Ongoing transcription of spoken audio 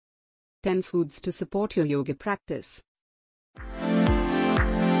10 foods to support your yoga practice.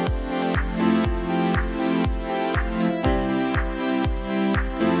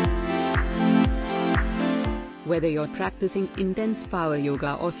 Whether you're practicing intense power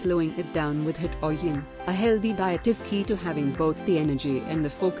yoga or slowing it down with Hatha or Yin, a healthy diet is key to having both the energy and the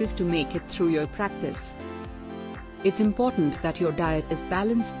focus to make it through your practice. It's important that your diet is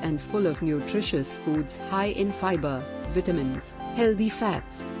balanced and full of nutritious foods high in fiber, vitamins, healthy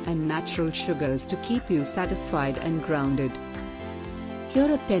fats, and natural sugars to keep you satisfied and grounded. Here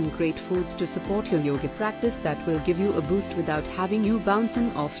are 10 great foods to support your yoga practice that will give you a boost without having you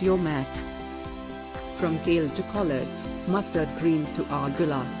bouncing off your mat. From kale to collards, mustard greens to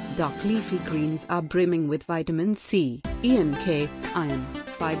arugula, dark leafy greens are brimming with vitamin C, E and K, iron,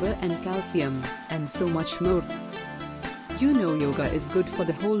 fiber and calcium, and so much more. You know yoga is good for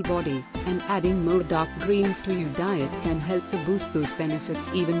the whole body, and adding more dark greens to your diet can help to boost those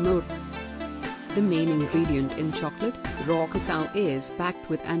benefits even more. The main ingredient in chocolate, raw cacao, is packed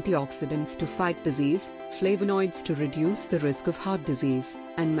with antioxidants to fight disease, flavonoids to reduce the risk of heart disease,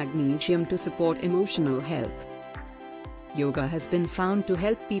 and magnesium to support emotional health. Yoga has been found to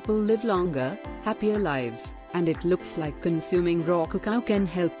help people live longer, happier lives, and it looks like consuming raw cacao can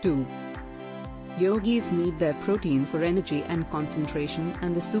help too. Yogis need their protein for energy and concentration,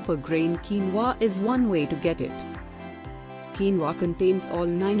 and the super grain quinoa is one way to get it. Quinoa contains all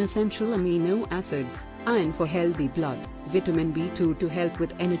 9 essential amino acids, iron for healthy blood, vitamin B2 to help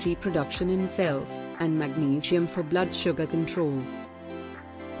with energy production in cells, and magnesium for blood sugar control.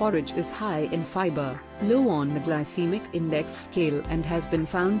 Porridge is high in fiber, low on the glycemic index scale, and has been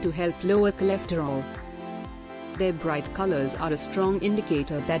found to help lower cholesterol. Their bright colors are a strong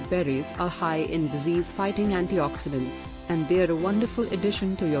indicator that berries are high in disease-fighting antioxidants, and they're a wonderful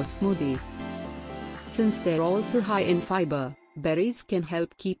addition to your smoothie. Since they're also high in fiber, berries can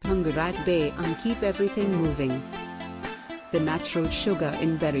help keep hunger at bay and keep everything moving. The natural sugar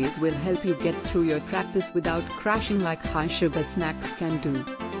in berries will help you get through your practice without crashing like high-sugar snacks can do.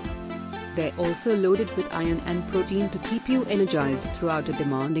 They're also loaded with iron and protein to keep you energized throughout a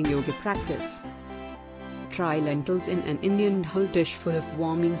demanding yoga practice. Try lentils in an Indian dal dish full of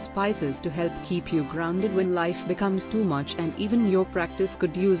warming spices to help keep you grounded when life becomes too much and even your practice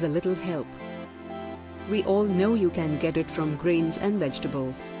could use a little help. We all know you can get it from grains and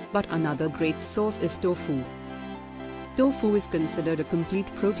vegetables, but another great source is tofu. Tofu is considered a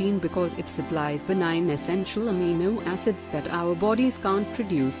complete protein because it supplies the 9 essential amino acids that our bodies can't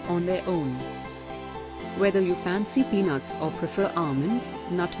produce on their own. Whether you fancy peanuts or prefer almonds,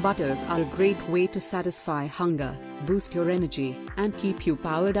 nut butters are a great way to satisfy hunger, boost your energy, and keep you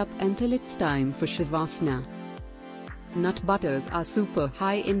powered up until it's time for Shavasana. Nut butters are super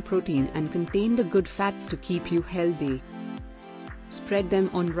high in protein and contain the good fats to keep you healthy. Spread them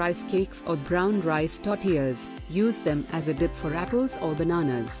on rice cakes or brown rice tortillas, use them as a dip for apples or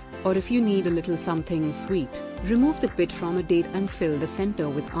bananas, or if you need a little something sweet, remove the pit from a date and fill the center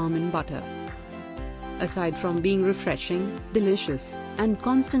with almond butter. Aside from being refreshing, delicious, and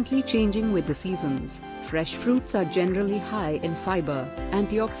constantly changing with the seasons, fresh fruits are generally high in fiber,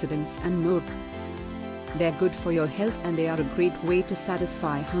 antioxidants and more. They're good for your health and they are a great way to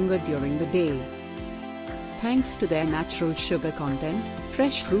satisfy hunger during the day. Thanks to their natural sugar content,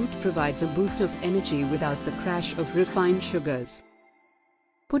 fresh fruit provides a boost of energy without the crash of refined sugars.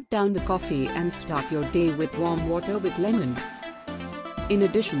 Put down the coffee and start your day with warm water with lemon. In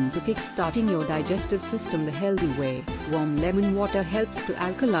addition to kick-starting your digestive system the healthy way, warm lemon water helps to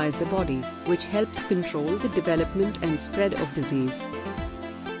alkalize the body, which helps control the development and spread of disease.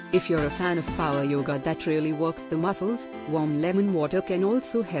 If you're a fan of power yoga that really works the muscles, warm lemon water can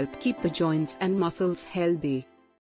also help keep the joints and muscles healthy.